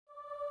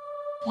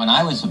When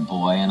I was a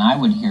boy and I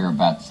would hear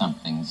about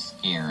something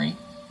scary,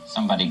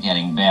 somebody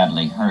getting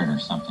badly hurt or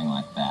something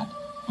like that,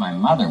 my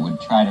mother would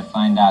try to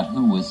find out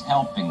who was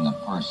helping the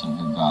person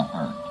who got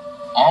hurt.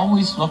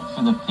 Always look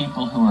for the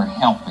people who are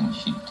helping,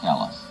 she'd tell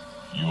us.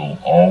 You'll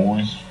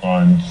always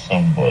find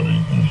somebody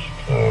who's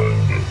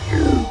trying to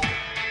hurt.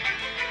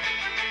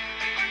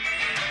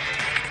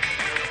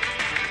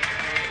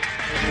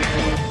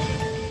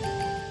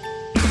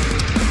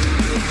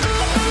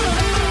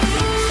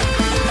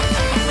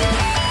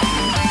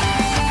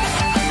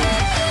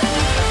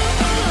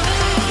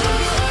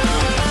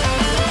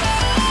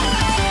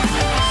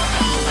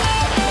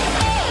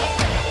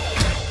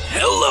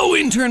 Hello,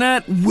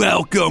 Internet!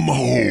 Welcome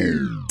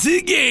home to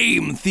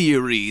Game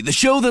Theory, the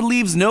show that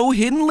leaves no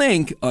hidden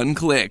link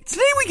unclicked.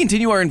 Today we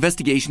continue our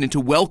investigation into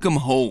Welcome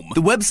Home,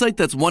 the website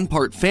that's one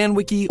part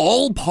FanWiki,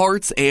 all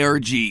parts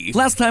ARG.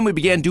 Last time we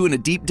began doing a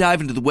deep dive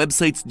into the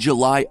website's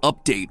July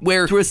update,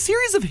 where through a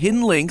series of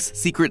hidden links,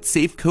 secret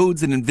safe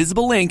codes, and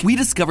invisible ink, we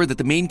discovered that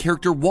the main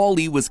character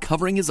Wally was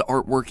covering his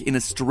artwork in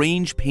a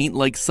strange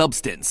paint-like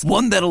substance,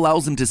 one that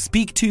allows him to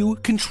speak to,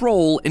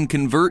 control, and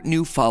convert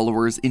new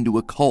followers into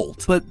a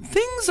cult. But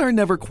things are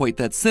never quite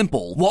that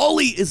simple.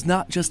 Wally is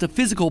not just a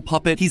physical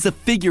puppet, he's a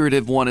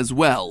figurative one as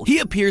well. He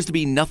appears to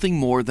be nothing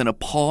more than a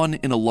pawn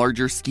in a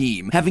larger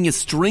scheme, having his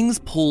strings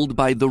pulled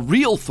by the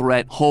real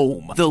threat,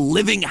 Home, the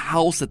living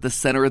house at the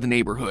center of the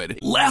neighborhood.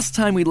 Last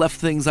time we left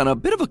things on a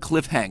bit of a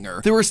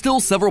cliffhanger. There were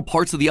still several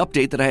parts of the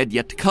update that I had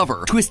yet to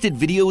cover. Twisted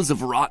videos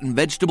of rotten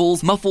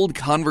vegetables, muffled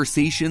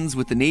conversations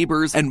with the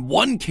neighbors, and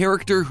one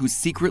character who's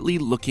secretly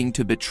looking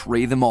to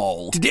betray them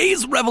all.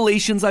 Today's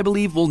revelations, I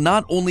believe, will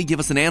not only give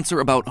us an answer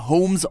about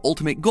Home's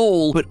ultimate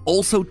goal, but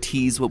also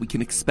tease what we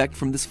can expect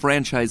from this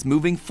franchise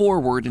moving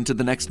forward into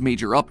the next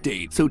major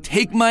update. So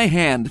take my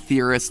hand,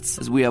 theorists,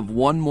 as we have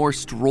one more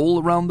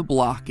stroll around the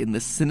block in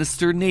the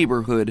sinister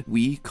neighborhood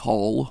we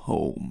call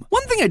home.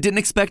 One thing I didn't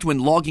expect when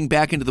logging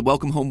back into the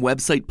Welcome Home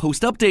website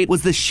post-update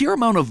was the sheer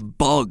amount of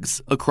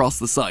bugs across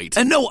the site.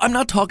 And no, I'm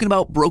not talking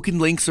about broken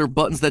links or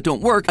buttons that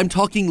don't work. I'm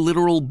talking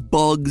literal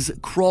bugs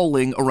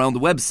crawling around the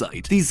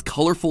website. These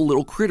colorful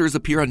little critters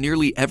appear on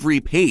nearly every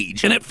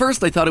page. And at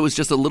first I thought it was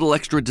just a little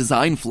extra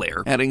design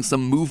flair, adding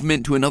some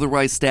movement to an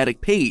otherwise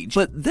static page.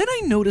 But then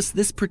I noticed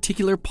this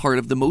particular part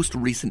of the most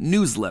recent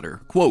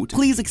newsletter. Quote,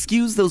 "Please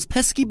excuse those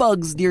pesky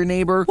bugs, dear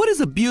neighbor. What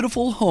is a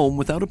beautiful home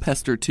without a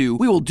pest or two?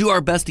 We will do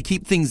our best to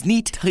keep things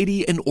neat,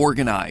 tidy, and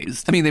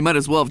organized." I mean, they might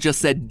as well have just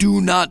said,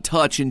 "Do not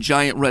touch" in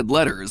giant red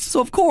letters. So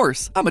of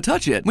course, I'ma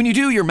touch it. When you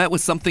do, you're met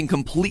with something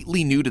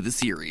completely new to the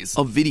series.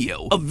 A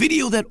video. A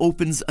video that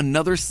opens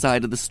another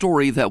side of the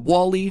story that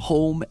Wally,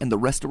 Home, and the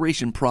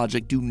Restoration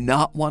Project do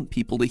not want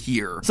people to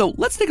hear. So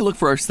let's take a look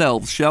for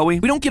ourselves, shall we?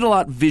 We don't get a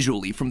lot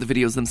visually from the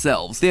videos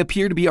themselves. They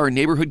appear to be our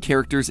neighborhood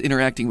characters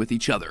interacting with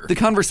each other. The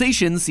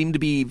conversations seem to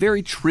be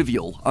very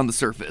trivial on the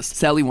surface.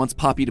 Sally wants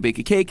Poppy to bake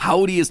a cake,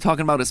 Howdy is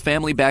talking about his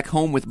family back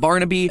home with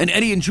Barnaby, and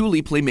Eddie and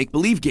Julie play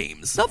make-believe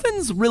games.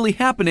 Nothing's really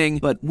happening,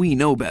 but we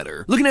know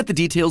better. Looking at the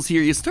details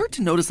here, you start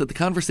to notice that the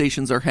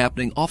conversations are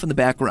happening off in the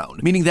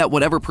background, meaning that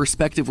whatever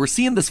perspective we're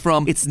seeing this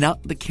from, it's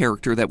not the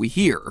character that we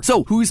hear.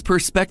 So, whose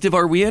perspective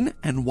are we in,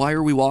 and why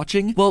are we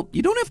watching? Well,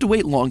 you don't have to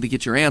wait long to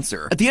get your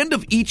answer. At the end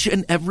of each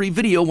and every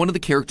video, one of the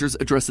characters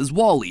addresses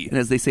Wally, and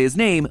as they say his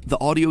name, the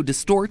audio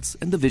distorts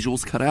and the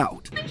visuals cut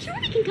out. I'm sure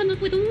we can come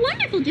up with a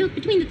wonderful joke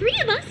between the three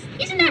of us.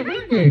 Isn't that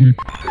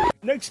right?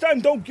 Next time,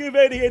 don't give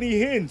Eddie any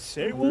hints,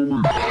 eh,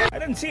 Walsh? I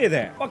didn't see you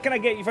there. What can I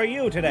get for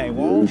you today,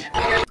 Walsh?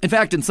 In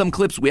fact, in some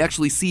clips, we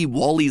actually see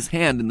Wally's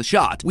hand in the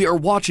shot. We are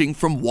watching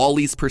from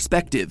Wally's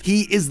perspective.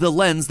 He is the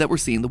lens that we're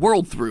seeing the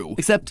world through.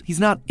 Except he's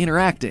not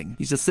interacting.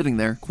 He's just sitting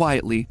there,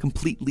 quietly,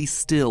 completely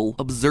still,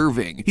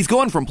 observing. He's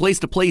going from place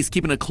to place,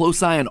 keeping a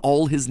close eye on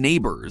all his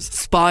neighbors.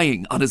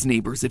 Spying on his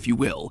neighbors, if you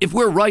will. If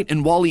we're right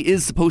and Wally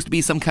is supposed to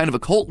be some kind of a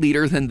cult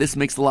leader, then this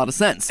makes a lot of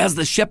sense. As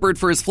the shepherd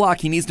for his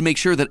flock, he needs to make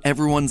sure that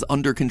everyone's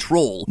under control.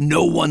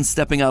 No one's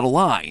stepping out of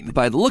line.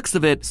 By the looks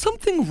of it,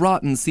 something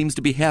rotten seems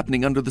to be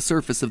happening under the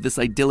surface of this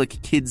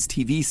idyllic kids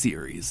TV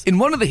series. In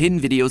one of the hidden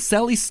videos,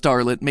 Sally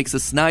Starlet makes a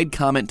snide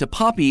comment to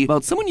Poppy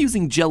about someone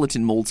using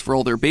gelatin molds for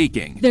all their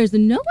baking. There's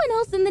no one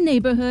else in the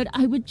neighborhood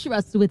I would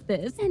trust with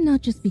this. And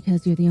not just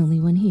because you're the only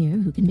one here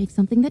who can make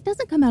something that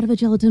doesn't come out of a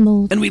gelatin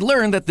mold. And we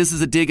learn that this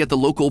is a dig at the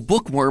local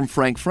bookworm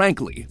Frank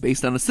Frankly,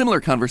 based on a similar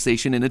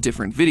conversation in a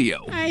different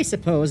video. I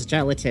suppose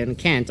gelatin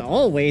can't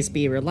always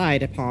be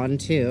relied upon,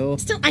 too.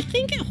 Still, I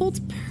think it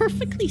holds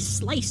perfectly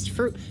sliced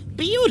fruit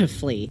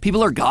beautifully.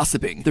 People are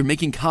gossiping. They're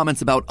making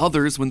comments about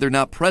others when they're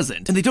not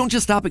present. And they don't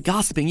just stop at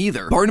gossiping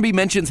either. Barnaby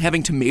mentions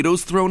having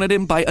tomatoes thrown at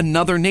him by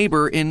another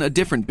neighbor in a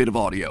different bit of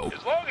audio.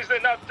 As long as they're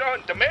not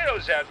throwing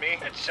tomatoes at me,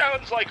 it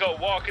sounds like a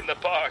walk in the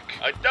park.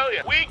 I tell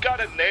you, we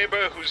got a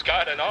neighbor who's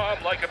got an arm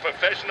like a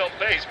professional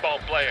baseball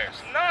player.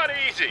 It's not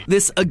easy.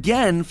 This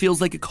again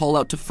feels like a call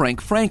out to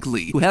Frank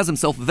Frankly, who has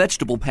himself a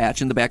vegetable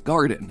patch in the back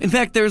garden. In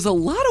fact, there's a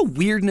lot of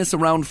weirdness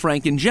around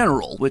Frank in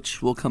general,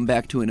 which we'll come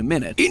back to in a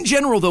minute. In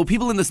general, though,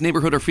 people in this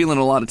neighborhood are feeling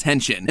a lot of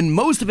tension, and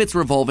most of it's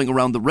revolving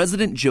around the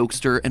resident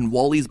jokester and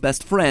Wally's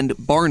best friend,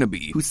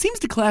 Barnaby, who seems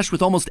to clash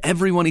with almost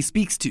everyone he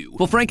speaks to.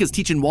 While Frank is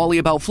teaching Wally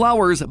about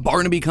flowers,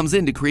 Barnaby comes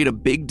in to create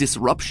a big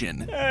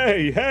disruption.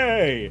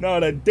 Hey,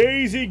 not a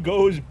daisy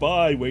goes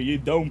by where you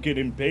don't get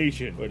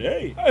impatient. But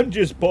hey, I'm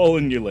just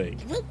pulling your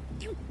leg. Will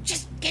you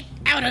just get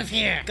out of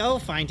here? Go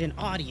find an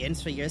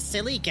audience for your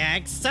silly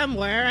gags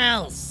somewhere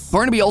else.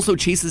 Barnaby also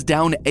chases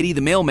down Eddie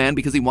the mailman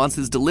because he wants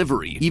his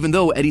delivery, even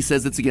though Eddie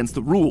says it's against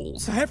the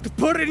rules. I have to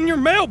put it in your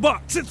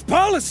mailbox. It's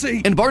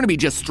policy. And Barnaby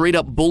just straight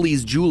up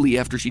bullies Julie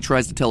after she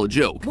tries to tell a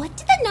joke. What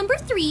did the number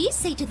 3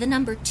 say to the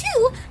number 2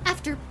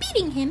 after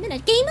beating him in a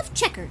game of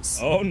checkers?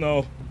 Oh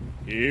no,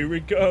 here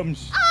it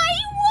comes.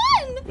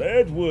 I won!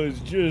 That was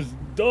just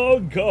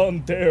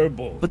doggone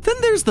terrible. But then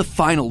there's the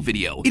final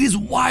video. It is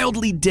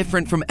wildly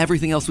different from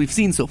everything else we've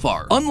seen so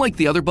far. Unlike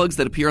the other bugs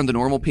that appear on the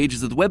normal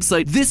pages of the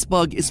website, this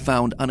bug is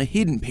found on a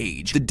hidden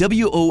page, the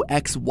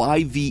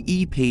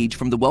WOXYVE page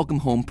from the Welcome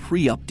Home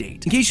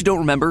pre-update. In case you don't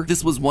remember,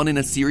 this was one in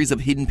a series of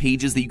hidden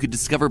pages that you could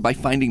discover by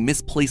finding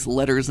misplaced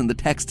letters in the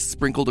text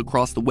sprinkled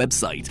across the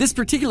website. This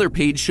particular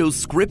page shows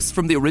scripts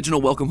from the original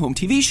Welcome Home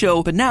TV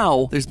show, but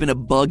now there's been a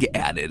bug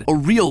added, a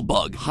real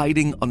bug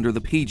hiding under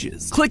the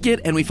pages. Click it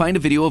and we find a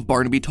video of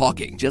Barnaby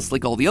talking, just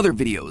like all the other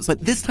videos,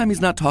 but this time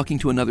he's not talking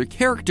to another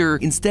character.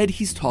 Instead,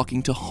 he's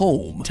talking to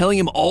Home, telling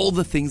him all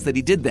the things that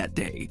he did that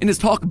day. In his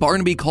talk,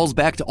 Barnaby calls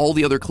back to all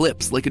the other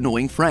clips, like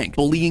annoying Frank,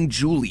 bullying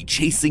Julie,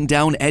 chasing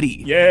down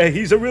Eddie. Yeah,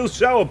 he's a real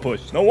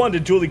sourpuss. No wonder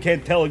Julie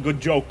can't tell a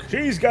good joke.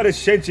 She's got a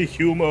sense of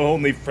humor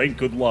only Frank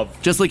could love.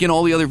 Just like in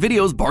all the other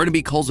videos,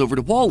 Barnaby calls over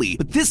to Wally,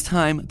 but this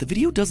time, the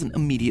video doesn't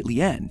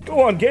immediately end.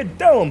 Go on, kid,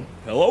 tell him.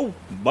 Hello,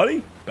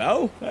 buddy,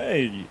 pal?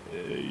 Hey,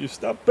 you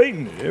stopped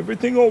beating.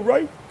 Everything all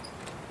right?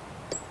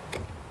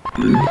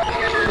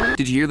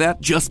 Did you hear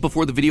that? Just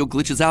before the video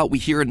glitches out, we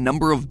hear a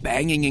number of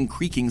banging and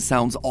creaking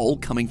sounds all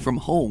coming from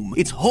Home.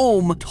 It's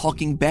Home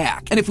talking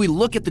back. And if we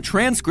look at the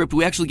transcript,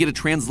 we actually get a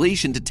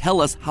translation to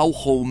tell us how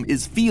Home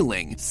is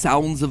feeling.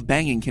 Sounds of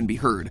banging can be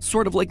heard,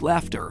 sort of like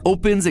laughter.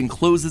 Opens and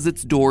closes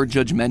its door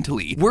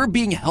judgmentally. We're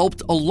being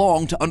helped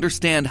along to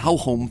understand how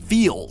Home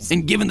feels.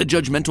 And given the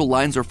judgmental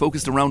lines are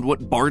focused around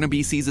what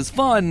Barnaby sees as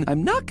fun,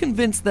 I'm not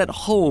convinced that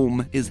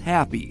Home is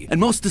happy. And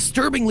most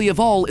disturbingly of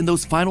all, in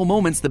those final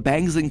moments, the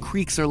bangs and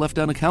creaks are left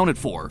unaccounted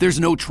for. There's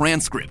no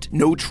transcript,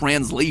 no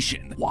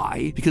translation.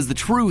 Why? Because the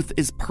truth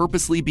is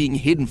purposely being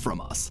hidden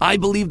from us. I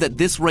believe that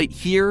this right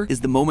here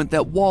is the moment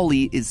that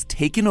Wally is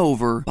taken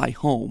over by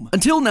Home.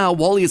 Until now,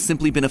 Wally has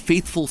simply been a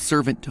faithful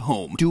servant to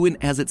Home, doing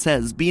as it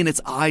says, being its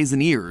eyes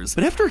and ears.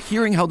 But after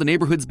hearing how the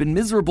neighborhood's been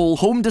miserable,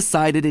 Home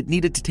decided it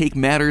needed to take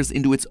matters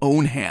into its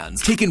own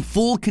hands, taking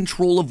full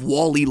control of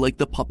Wally like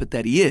the puppet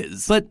that he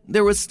is. But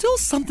there was still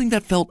something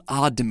that felt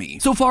odd to me.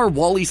 So far,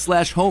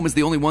 Wally/Home is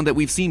the only one that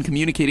we've seen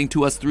communicating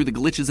to us through the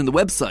glitches in the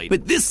website,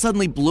 but this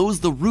suddenly blows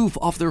the roof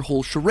off their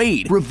whole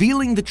charade,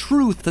 revealing the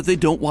truth that they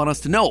don't want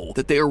us to know,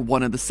 that they are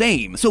one and the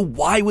same. So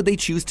why would they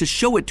choose to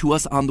show it to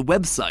us on the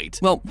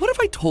website? Well, what if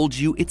I told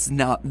you it's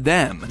not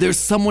them? There's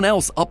someone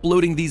else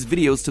uploading these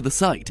videos to the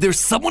site. There's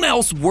someone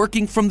else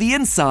working from the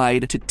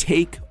inside to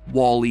take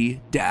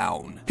Wally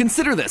down.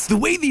 Consider this. The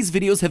way these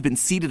videos have been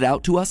seeded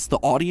out to us, the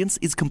audience,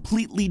 is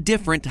completely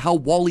different to how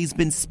Wally's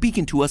been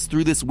speaking to us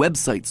through this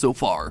website so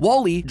far.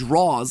 Wally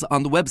draws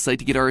on the website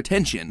to get our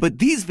attention, but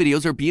these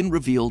videos are being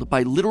revealed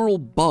by literal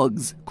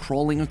bugs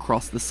crawling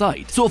across the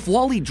site. So if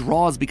Wally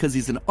draws because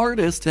he's an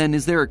artist, then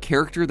is there a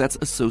character that's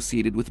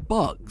associated with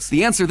bugs?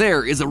 The answer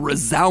there is a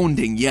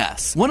resounding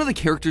yes. One of the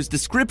character's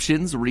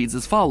descriptions reads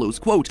as follows,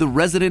 quote, "The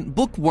resident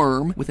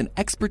bookworm with an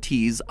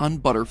expertise on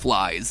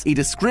butterflies." A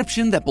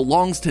description that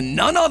belongs to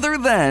none other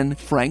than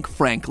Frank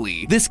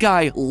Frankly. This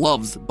guy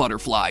loves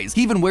butterflies.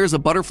 He even wears a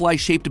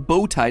butterfly-shaped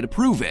bow tie to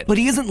prove it. But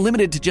he isn't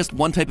limited to just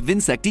one type of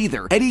insect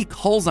either. Eddie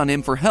calls on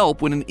him for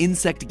help when an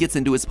insect gets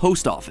into his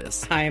post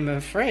office. I'm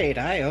afraid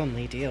I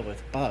only deal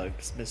with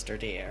bugs, Mr.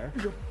 Deer.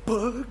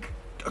 Bug?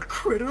 A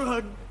critter,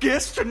 a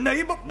guest, a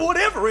neighbor,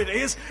 whatever it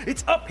is,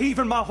 it's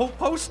upheaving my whole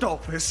post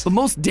office. The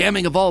most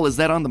damning of all is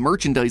that on the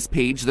merchandise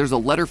page, there's a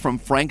letter from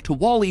Frank to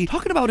Wally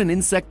talking about an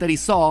insect that he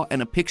saw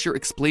and a picture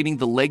explaining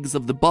the legs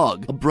of the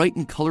bug, a bright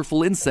and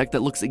colorful insect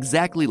that looks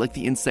exactly like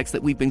the insects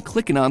that we've been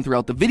clicking on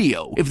throughout the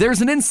video. If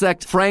there's an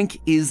insect, Frank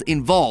is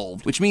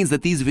involved, which means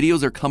that these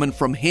videos are coming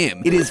from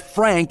him. It is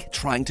Frank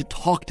trying to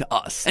talk to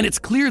us. And it's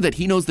clear that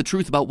he knows the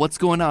truth about what's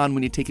going on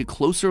when you take a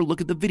closer look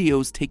at the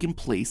videos taking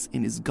place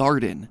in his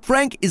garden.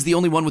 Frank Frank is the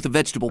only one with a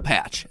vegetable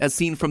patch, as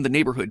seen from the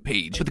neighborhood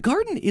page. But the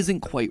garden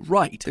isn't quite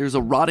right. There's a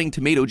rotting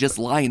tomato just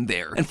lying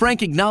there, and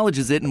Frank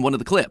acknowledges it in one of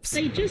the clips.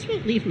 They just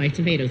won't leave my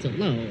tomatoes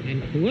alone,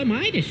 and who am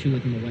I to shoo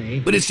them away?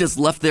 But it's just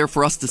left there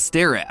for us to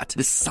stare at,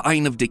 this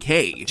sign of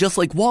decay. Just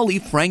like Wally,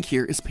 Frank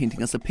here is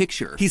painting us a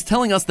picture. He's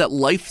telling us that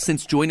life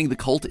since joining the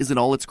cult isn't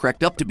all it's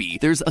cracked up to be.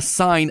 There's a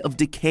sign of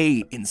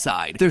decay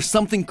inside. There's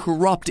something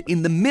corrupt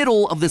in the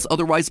middle of this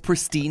otherwise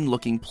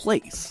pristine-looking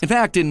place. In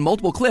fact, in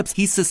multiple clips,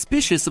 he's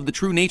suspicious of the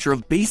true nature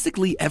of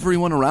basically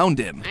everyone around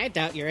him. I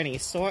doubt you're any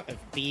sort of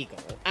beagle.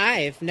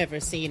 I've never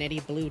seen any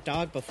blue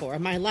dog before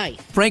in my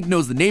life. Frank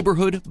knows the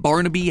neighborhood,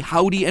 Barnaby,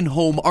 Howdy, and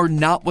Home are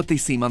not what they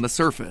seem on the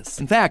surface.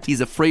 In fact,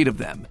 he's afraid of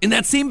them. In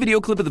that same video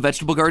clip of the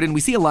vegetable garden,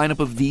 we see a lineup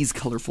of these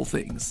colorful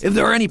things. If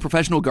there are any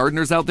professional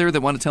gardeners out there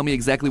that want to tell me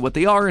exactly what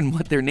they are and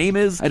what their name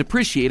is, I'd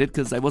appreciate it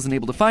because I wasn't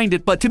able to find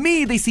it, but to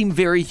me, they seem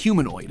very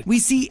humanoid. We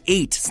see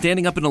 8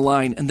 standing up in a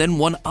line and then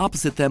one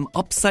opposite them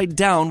upside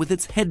down with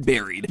its head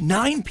buried.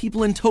 9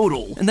 people in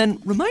total. And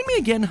then remind me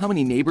again how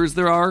many neighbors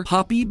there are.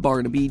 Poppy,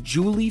 Barnaby,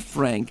 Julie,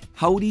 Frank,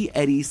 Howdy,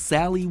 Eddie,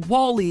 Sally,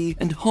 Wally,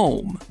 and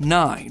Home.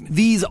 9.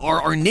 These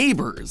are our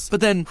neighbors.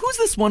 But then who's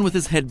this one with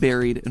his head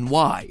buried and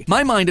why?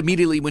 My mind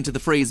immediately went to the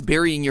phrase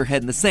burying your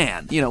head in the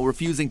sand,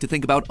 refusing to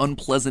think about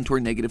unpleasant or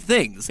negative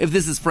things. If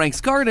this is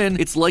Frank's garden,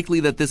 it's likely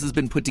that this has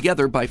been put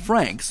together by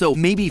Frank. So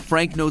maybe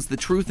Frank knows the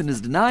truth and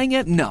is denying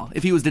it? No,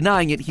 if he was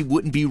denying it, he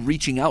wouldn't be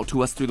reaching out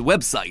to us through the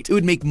website. It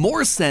would make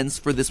more sense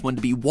for this one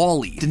to be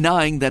Wally,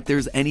 denying that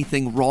there's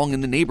anything wrong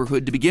in the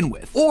neighborhood to begin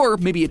with. Or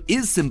maybe it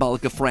is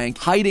symbolic of Frank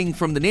hiding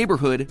from the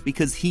neighborhood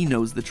because he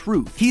knows the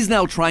truth. He's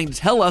now trying to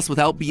tell us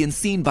without being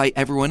seen by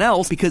everyone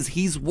else because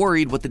he's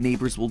worried what the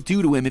neighbors will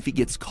do to him if he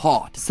gets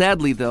caught.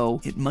 Sadly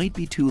though, it might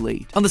be too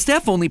late. On the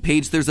staff-only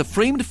page, there's a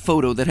framed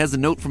photo that has a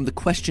note from the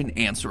question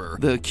answerer,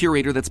 the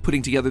curator that's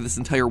putting together this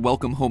entire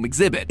Welcome Home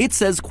exhibit. It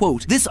says,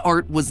 quote, "This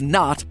art was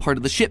not part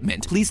of the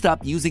shipment. Please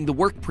stop using the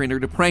work printer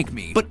to prank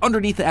me." But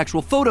underneath the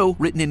actual photo,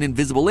 written in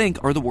invisible ink,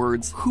 are the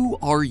words, "Who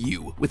are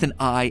you?" with an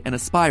eye and a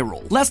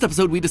spiral. Last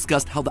episode, we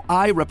discussed how the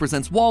eye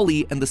represents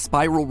Wally and the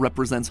spiral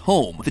represents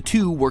Home, the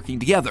two working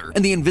together.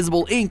 And the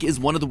invisible ink is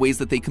one of the ways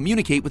that they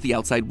communicate with the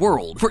outside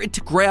world. For it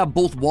to grab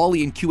both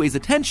Wally and QA's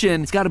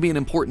attention, it's gotta be an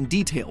important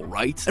detail,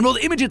 right? And while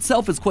the image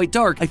itself is quite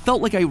dark, I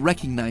felt like I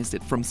recognized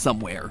it from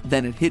somewhere.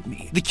 Then it hit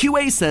me. The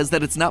QA says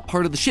that it's not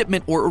part of the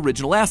shipment or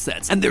original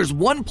assets, and there's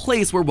one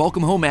place where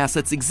Welcome Home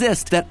assets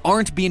exist that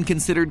aren't being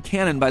considered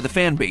canon by the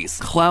fanbase: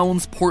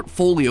 Clown's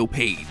portfolio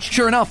page.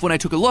 Sure enough, when I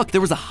took a look,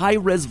 there was a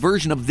high-res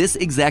version of this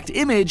exact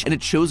image, and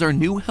it shows our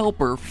new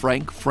helper,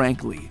 Frank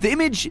Frankly. The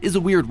image is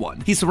a weird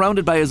one. He's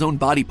surrounded by his own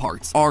body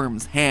parts: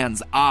 arms,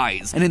 hands,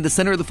 eyes, and in the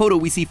center of the photo,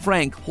 we see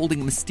Frank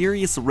holding a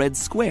mysterious red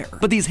square.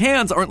 But these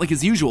hands aren't like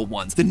his usual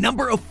ones. The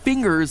number of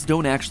fingers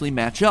don't actually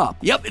match up.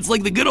 Yep, it's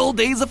like the good old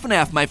days of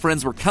FNAF, my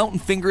friends. We're counting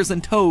fingers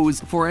and toes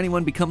before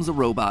anyone becomes a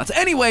robot.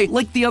 Anyway,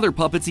 like the other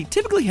puppets, he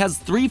typically has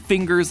 3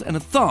 fingers and a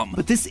thumb,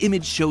 but this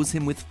image shows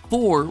him with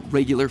 4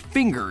 regular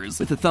fingers,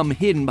 with the thumb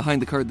hidden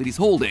behind the card that he's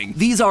holding.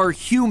 These are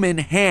human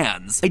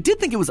hands. I did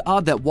think it was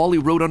odd that Wally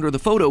wrote under the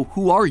photo,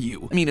 "Who are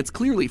you?" I mean, it's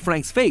clearly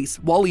Frank's face.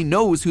 Wally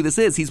knows who this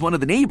is. He's one of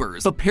the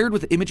neighbors. But paired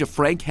with the image of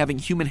Frank having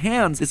human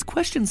hands, this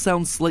question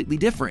sounds slightly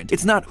different.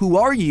 It's not "Who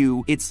are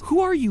you?" It's "Who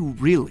are you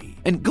really?"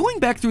 And going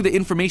back through the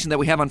information that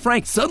we have on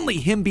Frank, suddenly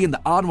him being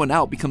the odd one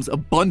out becomes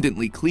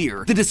abundantly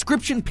clear. The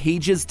description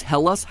pages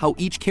tell us how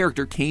each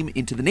character came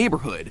into the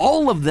neighborhood.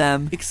 All of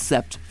them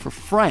except for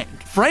Frank.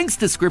 Frank's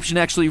description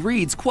actually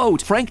reads,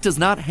 quote, "Frank does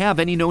not have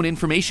any known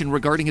information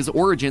regarding his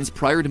origins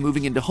prior to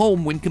moving into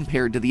Home when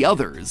compared to the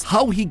others.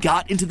 How he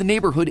got into the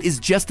neighborhood is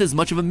just as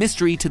much of a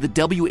mystery to the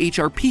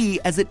WHRP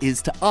as it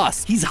is to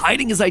us. He's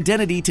hiding his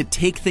identity to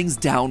take things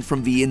down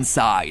from the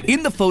inside."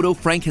 In the photo,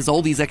 Frank has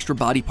all these extra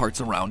body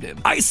parts around him.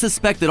 I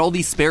suspect that all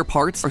these spare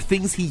parts are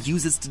things he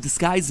uses to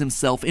disguise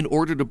himself in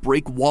order to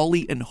break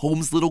Wally and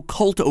Home's little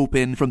cult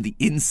open from the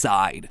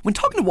inside. When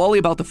talking to Wally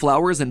about the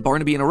flowers and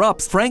Barnaby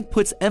interrupts, Frank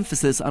puts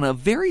emphasis on a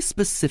very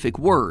specific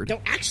word.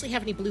 Don't actually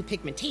have any blue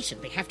pigmentation.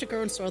 They have to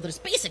grow in soil that is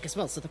basic as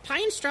well, so the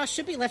pine straw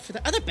should be left for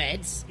the other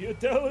beds. You're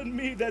telling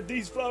me that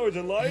these flowers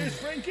are liars,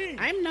 Frankie?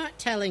 I'm not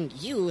telling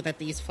you that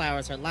these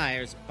flowers are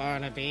liars,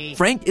 Barnaby.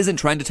 Frank isn't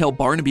trying to tell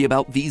Barnaby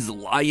about these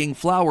lying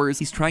flowers.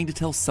 He's trying to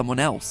tell someone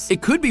else.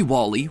 It could be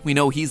Wally. We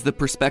know he's the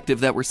perspective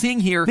that we're seeing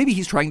here. Maybe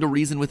he's trying to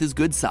reason with his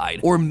good side.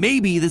 Or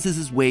maybe this is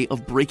his way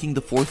of breaking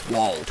the fourth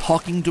wall,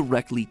 talking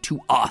directly to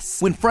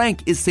us. When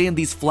Frank is saying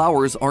these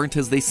flowers aren't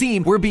as they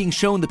seem, we're being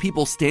shown the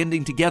people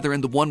standing together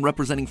and the one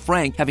representing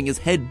Frank having his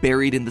head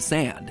buried in the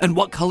sand. And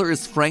what color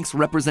is Frank's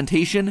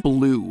representation?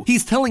 Blue.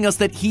 He's telling us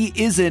that he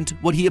isn't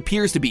what he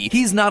appears to be.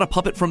 He's not a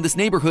puppet from this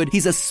neighborhood.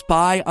 He's a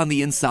spy on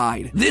the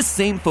inside. This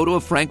same photo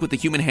of Frank with the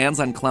human hands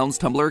on Clown's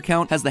Tumblr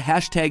account has the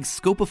hashtag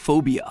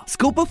scopophobia.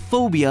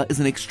 Scopophobia is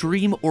an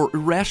extreme or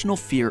irrational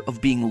fear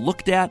of being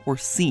looked at or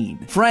seen.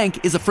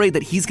 Frank is afraid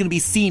that he's going to be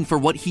seen for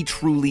what he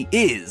truly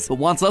is, but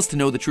wants us to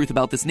know the truth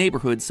about this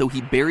neighborhood, so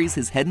he buries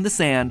his head in the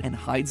sand and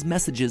hides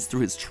messages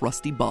through his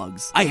trusty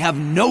bugs. I have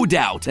no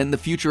doubt in the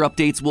future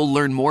updates we'll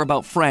learn more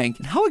about Frank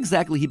and how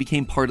exactly he became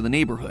same part of the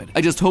neighborhood.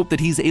 I just hope that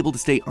he's able to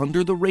stay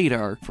under the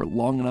radar for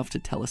long enough to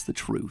tell us the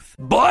truth.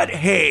 But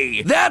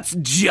hey, that's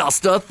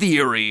just a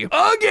theory.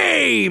 A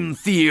game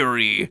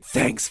theory.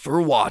 Thanks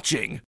for watching.